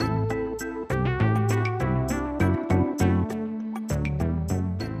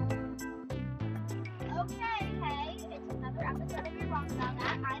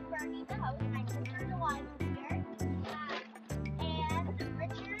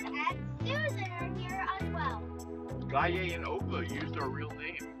Gaye and Opa used our real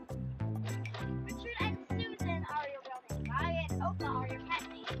name. Richard and Susan are your real names. Gaye and Opa are your pet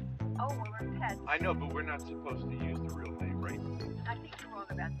names. Oh, well, we're pets. I know, but we're not supposed to use the real name, right? I think you're wrong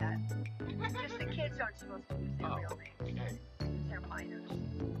about that. Just the kids aren't supposed to use their real names. Okay. They're minors.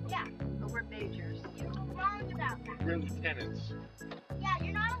 Yeah. But we're majors. You're wrong about that. We're lieutenants. Yeah,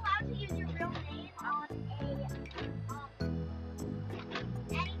 you're not allowed to use your real name on anything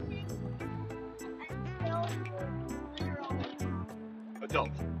until you're literally Adult.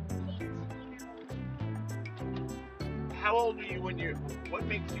 18. How old are you when you're... What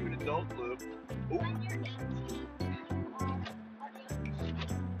makes you an adult, Luke? Ooh, When you're 18, of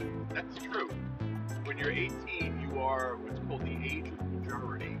age. that's true. When you're 18, you are what's called the age of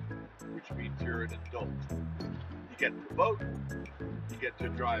majority, which means you're an adult. You get to vote, you get to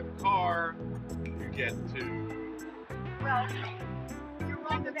drive a car, you get to... Well, you're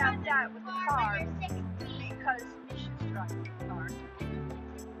wrong about that with the car When you're 16. because Misha's driving the car.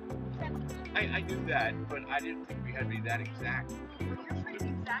 I knew that, but I didn't think we had to be that exact. Well, you're pretty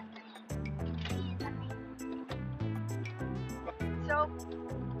exact. So,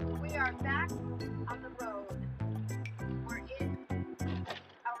 we are back on the road. We're in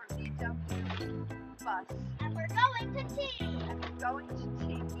our VW bus. And we're going to tea. And we're going to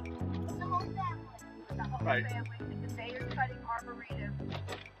tea With the whole family. with the whole Right. family in the Mayor Cutting Arboretum.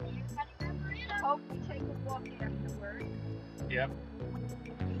 You're cutting our burrito. Hope we take a walk afterward. Yep.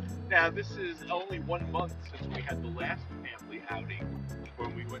 Now, this is only 1 month since we had the last family outing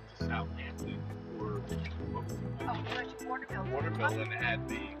when we went to Southampton for what was it Oh, called? we went to Watermelon. Watermelon and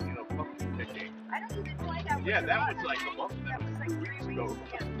the pumpkin picking. I don't even know why that was. Yeah, that about. was like a month. That was like 3 weeks ago. ago.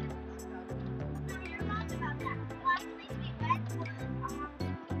 Yeah. No, you're wrong about that. The last place we went was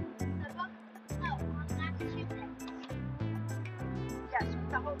Massachusetts. Yes,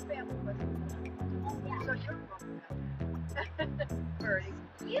 the whole family was. Oh yeah. So you're wrong about that. Birdie.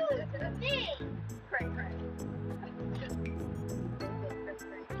 You, me. Cray, cray.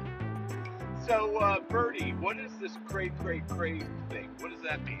 So, Birdie, what is this cray cray cray thing? What does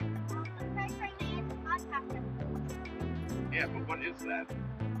that mean? The Cray Cray Name podcast episode. Yeah, but what is that?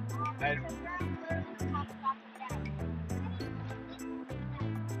 It's a girl literally talks about the dad.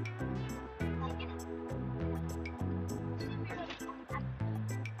 Like it.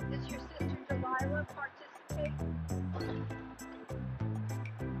 Does your sister Daliyla participate?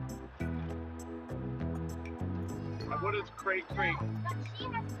 What is cray cray? No, but she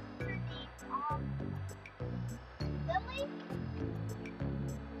has a sister named Lily.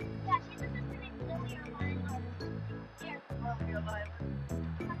 Yeah, she has a sister named Lily or Lila. Yeah, Oh, Daliyla.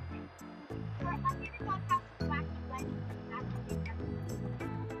 something. My favorite podcast is Wacky Wedding. That's my favorite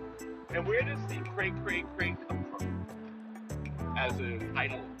episode. And where does the cray cray cray come from? As a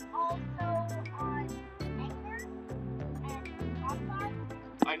title? Also on Anchor and Spotify.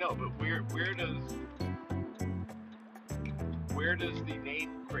 I know, but where does the name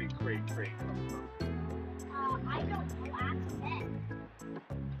cray cray cray come from? I don't know. Ask Ben.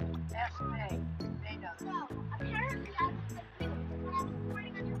 Ask May. May knows. So apparently I was like, when I was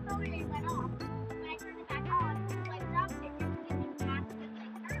recording on your phone and it went off. When I turned it back on, it lights up and you're leaving past it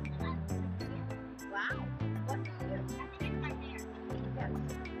like apparently I was like, Wow. What do you do? I think it's my hair. Yes.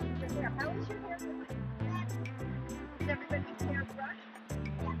 Your hair. How is your hair doing? Is everybody's hair brushed?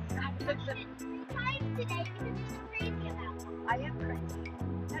 Yes, I brushed it 3 times today because you're so crazy about it. I am crazy.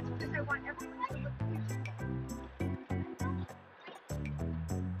 That's because I want everyone to look beautiful.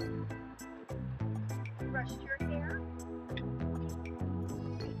 You brushed your hair? 8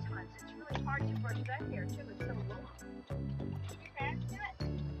 times. It's really hard to brush that hair too. It's so long. Did your parents do it?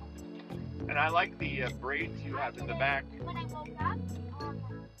 And I like the braids you have in the back. When I woke up,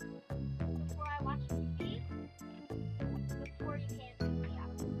 before I watched TV, before you came to me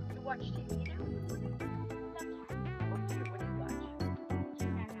up. You watch TV now? Sometimes. What do you watch?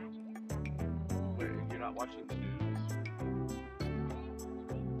 Wait, you're not watching the news?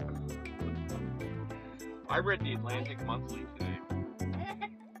 I read the Atlantic Monthly today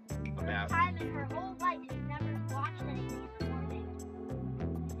about... Time in her whole life has never watched anything in the morning.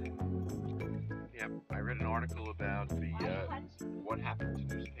 Yeah, I read an article about the what happened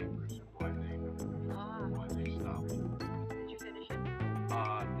to newspapers and why they stopped. Did you finish it? No,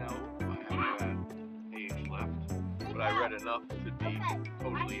 I haven't had age left, but I read enough to be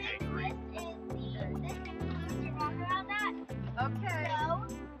totally angry. This concludes your wrong around that. Okay. So,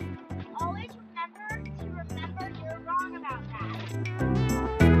 always remember to remember you're wrong about that.